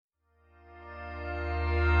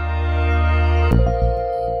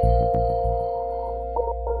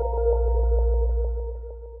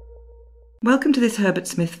Welcome to this Herbert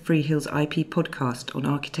Smith Freehills IP podcast on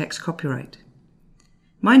architects' copyright.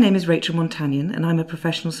 My name is Rachel Montagnon and I'm a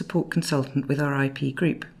professional support consultant with our IP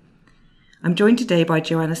group. I'm joined today by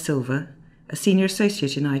Joanna Silva, a senior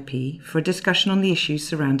associate in IP, for a discussion on the issues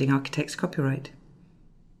surrounding architects' copyright.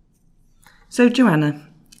 So Joanna,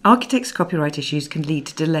 architects' copyright issues can lead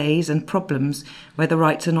to delays and problems where the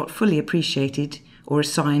rights are not fully appreciated or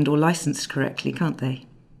assigned or licensed correctly, can't they?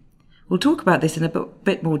 We'll talk about this in a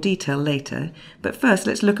bit more detail later, but first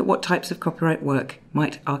let's look at what types of copyright work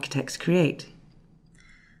might architects create.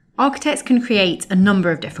 Architects can create a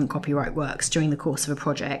number of different copyright works during the course of a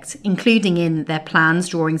project, including in their plans,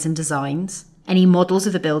 drawings and designs, any models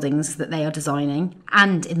of the buildings that they are designing,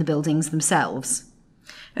 and in the buildings themselves.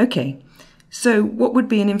 Okay, so what would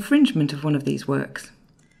be an infringement of one of these works?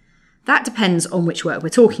 That depends on which work we're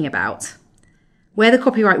talking about. Where the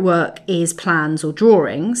copyright work is plans or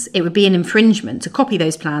drawings, it would be an infringement to copy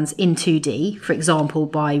those plans in 2D, for example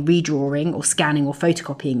by redrawing or scanning or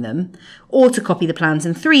photocopying them, or to copy the plans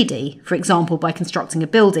in 3D, for example by constructing a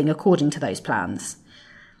building according to those plans.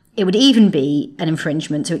 It would even be an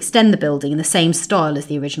infringement to extend the building in the same style as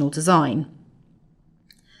the original design.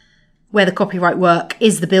 Where the copyright work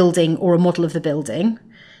is the building or a model of the building,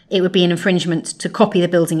 it would be an infringement to copy the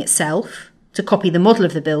building itself, to copy the model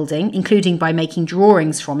of the building, including by making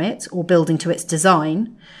drawings from it or building to its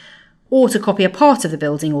design, or to copy a part of the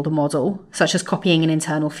building or the model, such as copying an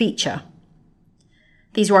internal feature.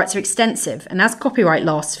 These rights are extensive, and as copyright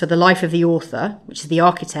lasts for the life of the author, which is the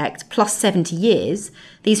architect, plus 70 years,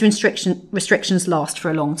 these restrictions last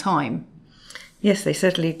for a long time. Yes, they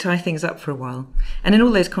certainly tie things up for a while. And in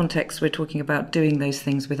all those contexts, we're talking about doing those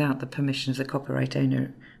things without the permission of the copyright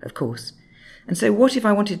owner, of course. And so what if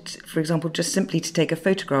I wanted, for example, just simply to take a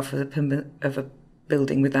photograph of a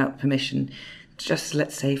building without permission, just,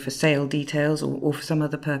 let's say, for sale details or for some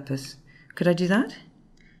other purpose? Could I do that?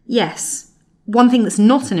 Yes. One thing that's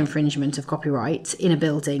not an infringement of copyright in a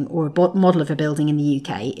building or a model of a building in the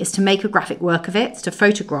UK is to make a graphic work of it, to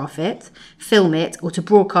photograph it, film it, or to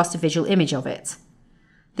broadcast a visual image of it.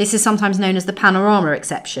 This is sometimes known as the panorama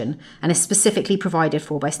exception and is specifically provided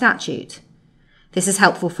for by statute. This is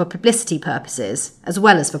helpful for publicity purposes, as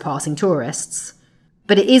well as for passing tourists.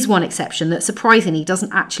 But it is one exception that surprisingly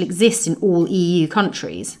doesn't actually exist in all EU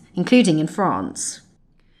countries, including in France.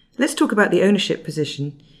 Let's talk about the ownership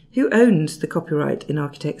position. Who owns the copyright in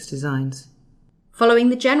architects' designs? Following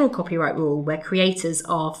the general copyright rule where creators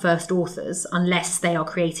are first authors, unless they are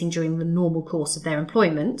creating during the normal course of their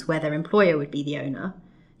employment, where their employer would be the owner,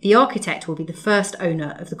 the architect will be the first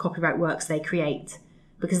owner of the copyright works they create,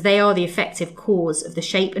 because they are the effective cause of the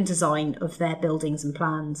shape and design of their buildings and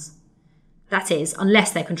plans. That is,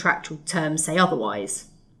 unless their contractual terms say otherwise.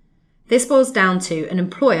 This boils down to an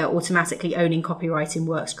employer automatically owning copyright in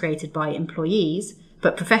works created by employees,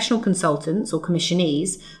 but professional consultants or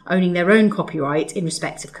commissionees owning their own copyright in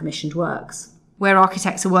respect of commissioned works. Where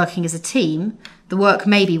architects are working as a team, the work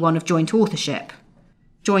may be one of joint authorship.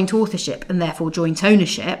 Joint authorship, and therefore joint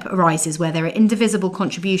ownership, arises where there are indivisible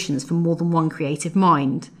contributions from more than one creative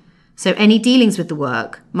mind. So any dealings with the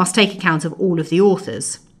work must take account of all of the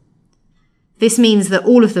authors. This means that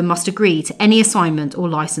all of them must agree to any assignment or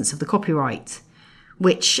license of the copyright,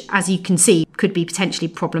 which, as you can see, could be potentially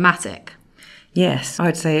problematic. Yes, I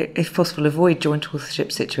would say, if possible, avoid joint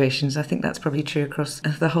authorship situations. I think that's probably true across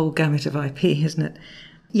the whole gamut of IP, isn't it?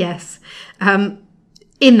 Yes.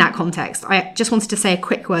 In that context, I just wanted to say a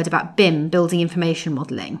quick word about BIM, Building Information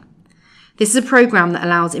Modelling. This is a programme that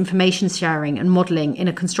allows information sharing and modelling in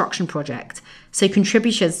a construction project. So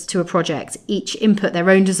contributors to a project each input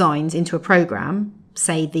their own designs into a programme,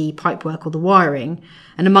 say the pipework or the wiring,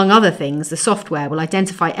 and among other things, the software will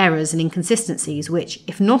identify errors and inconsistencies which,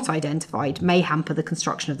 if not identified, may hamper the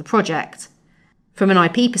construction of the project. From an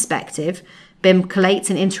IP perspective, BIM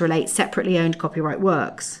collates and interrelates separately owned copyright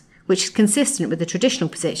works, which is consistent with the traditional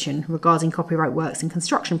position regarding copyright works in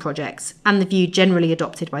construction projects and the view generally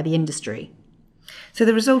adopted by the industry. So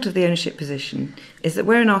the result of the ownership position is that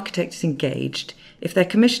where an architect is engaged, if their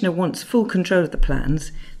commissioner wants full control of the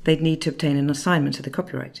plans, they'd need to obtain an assignment of the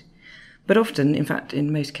copyright. But often, in fact,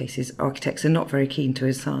 in most cases, architects are not very keen to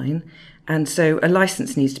assign, and so a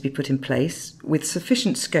licence needs to be put in place with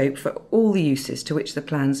sufficient scope for all the uses to which the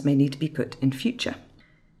plans may need to be put in future.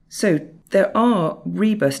 So there are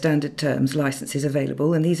REBA standard terms licences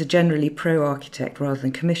available, and these are generally pro-architect rather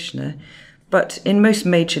than commissioner, but in most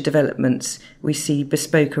major developments we see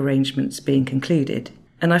bespoke arrangements being concluded.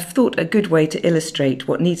 And I've thought a good way to illustrate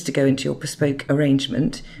what needs to go into your bespoke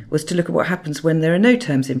arrangement was to look at what happens when there are no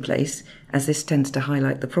terms in place, as this tends to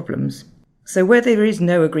highlight the problems. So where there is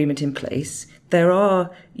no agreement in place, there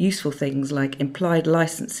are useful things like implied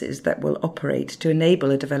licenses that will operate to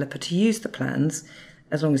enable a developer to use the plans,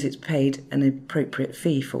 as long as it's paid an appropriate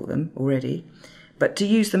fee for them already, but to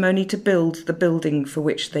use them only to build the building for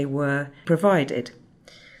which they were provided.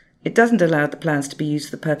 It doesn't allow the plans to be used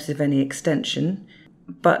for the purpose of any extension,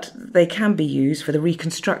 but they can be used for the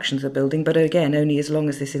reconstruction of the building, but again, only as long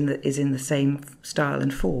as this is in the same style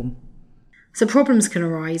and form. So problems can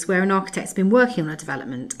arise where an architect's been working on a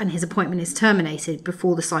development and his appointment is terminated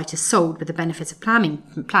before the site is sold with the benefit of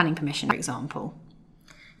planning permission, for example.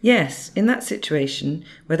 Yes, in that situation,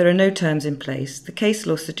 where there are no terms in place, the case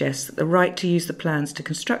law suggests that the right to use the plans to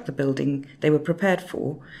construct the building they were prepared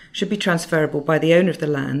for should be transferable by the owner of the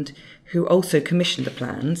land, who also commissioned the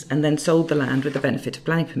plans and then sold the land with the benefit of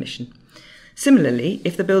planning permission. Similarly,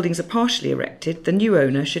 if the buildings are partially erected, the new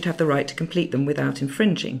owner should have the right to complete them without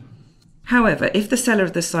infringing. However, if the seller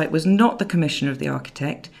of the site was not the commissioner of the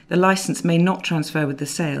architect, the licence may not transfer with the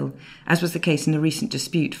sale, as was the case in a recent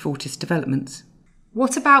dispute, Fortis Developments.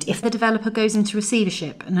 What about if the developer goes into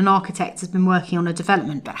receivership and an architect has been working on a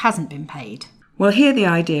development but hasn't been paid? Well, here the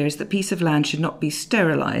idea is that a piece of land should not be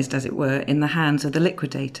sterilised, as it were, in the hands of the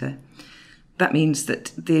liquidator. That means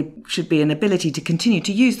that there should be an ability to continue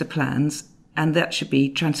to use the plans, and that should be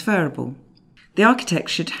transferable. The architect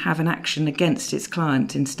should have an action against its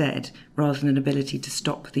client instead, rather than an ability to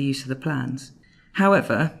stop the use of the plans.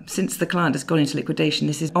 However, since the client has gone into liquidation,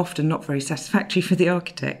 this is often not very satisfactory for the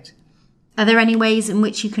architect. Are there any ways in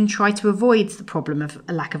which you can try to avoid the problem of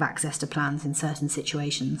a lack of access to plans in certain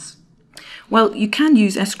situations? Well, you can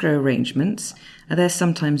use escrow arrangements. They're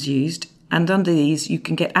sometimes used, and under these you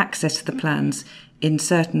can get access to the plans in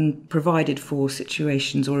certain provided for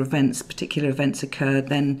situations or events. Particular events occur,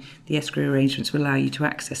 then the escrow arrangements will allow you to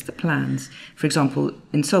access the plans. For example,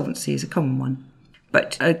 insolvency is a common one.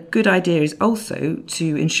 But a good idea is also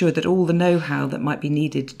to ensure that all the know-how that might be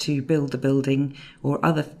needed to build the building or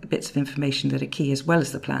other bits of information that are key as well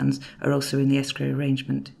as the plans are also in the escrow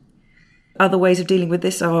arrangement. Other ways of dealing with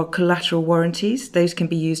this are collateral warranties. Those can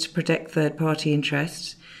be used to protect third-party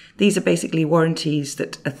interests. These are basically warranties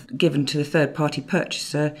that are given to the third-party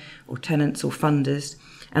purchaser or tenants or funders,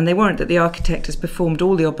 and they warrant that the architect has performed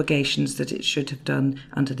all the obligations that it should have done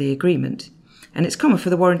under the agreement. And it's common for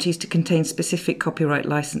the warranties to contain specific copyright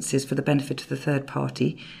licenses for the benefit of the third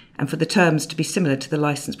party, and for the terms to be similar to the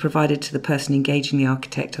licence provided to the person engaging the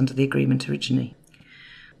architect under the agreement originally.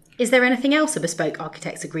 Is there anything else a bespoke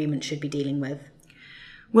architect's agreement should be dealing with?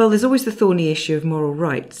 Well, there's always the thorny issue of moral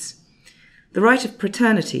rights. The right of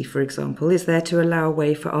paternity, for example, is there to allow a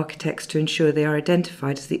way for architects to ensure they are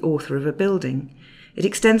identified as the author of a building. It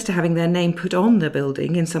extends to having their name put on the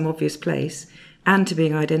building in some obvious place, and to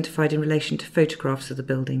being identified in relation to photographs of the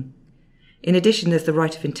building. In addition, there's the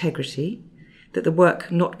right of integrity, that the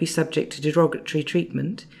work not be subject to derogatory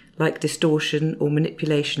treatment, like distortion or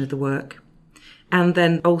manipulation of the work, and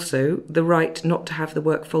then also the right not to have the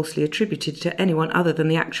work falsely attributed to anyone other than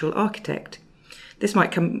the actual architect. This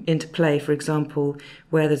might come into play, for example,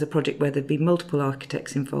 where there's a project where there'd be multiple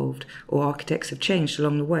architects involved, or architects have changed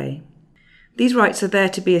along the way. These rights are there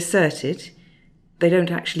to be asserted. They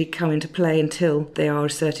don't actually come into play until they are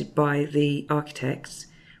asserted by the architects,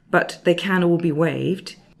 but they can all be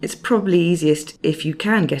waived. It's probably easiest if you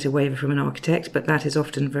can get a waiver from an architect, but that is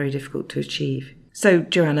often very difficult to achieve. So,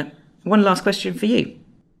 Joanna, one last question for you.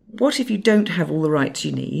 What if you don't have all the rights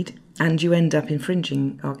you need and you end up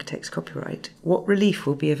infringing architect's copyright? What relief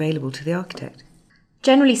will be available to the architect?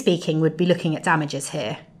 Generally speaking, we'd be looking at damages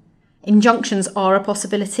here. Injunctions are a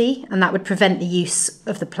possibility, and that would prevent the use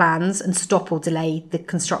of the plans and stop or delay the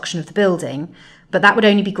construction of the building, but that would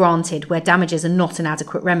only be granted where damages are not an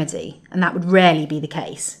adequate remedy, and that would rarely be the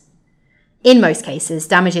case. In most cases,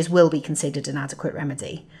 damages will be considered an adequate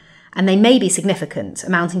remedy, and they may be significant,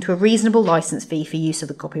 amounting to a reasonable licence fee for use of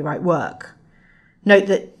the copyright work. Note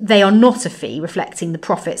that they are not a fee reflecting the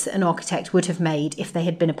profits that an architect would have made if they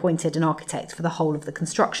had been appointed an architect for the whole of the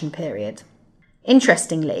construction period.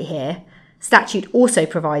 Interestingly here, statute also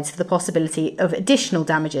provides for the possibility of additional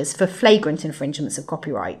damages for flagrant infringements of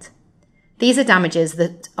copyright. These are damages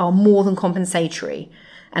that are more than compensatory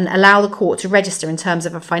and allow the court to register in terms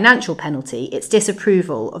of a financial penalty its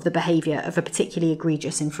disapproval of the behaviour of a particularly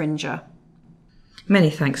egregious infringer. Many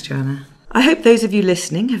thanks, Joanna. I hope those of you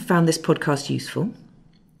listening have found this podcast useful.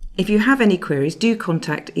 If you have any queries, do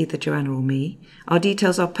contact either Joanna or me. Our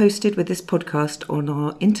details are posted with this podcast on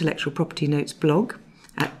our Intellectual Property Notes blog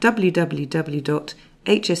at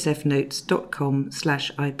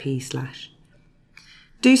www.hsfnotes.com/ip/.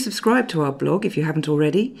 Do subscribe to our blog if you haven't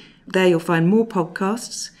already. There you'll find more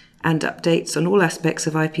podcasts and updates on all aspects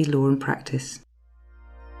of IP law and practice.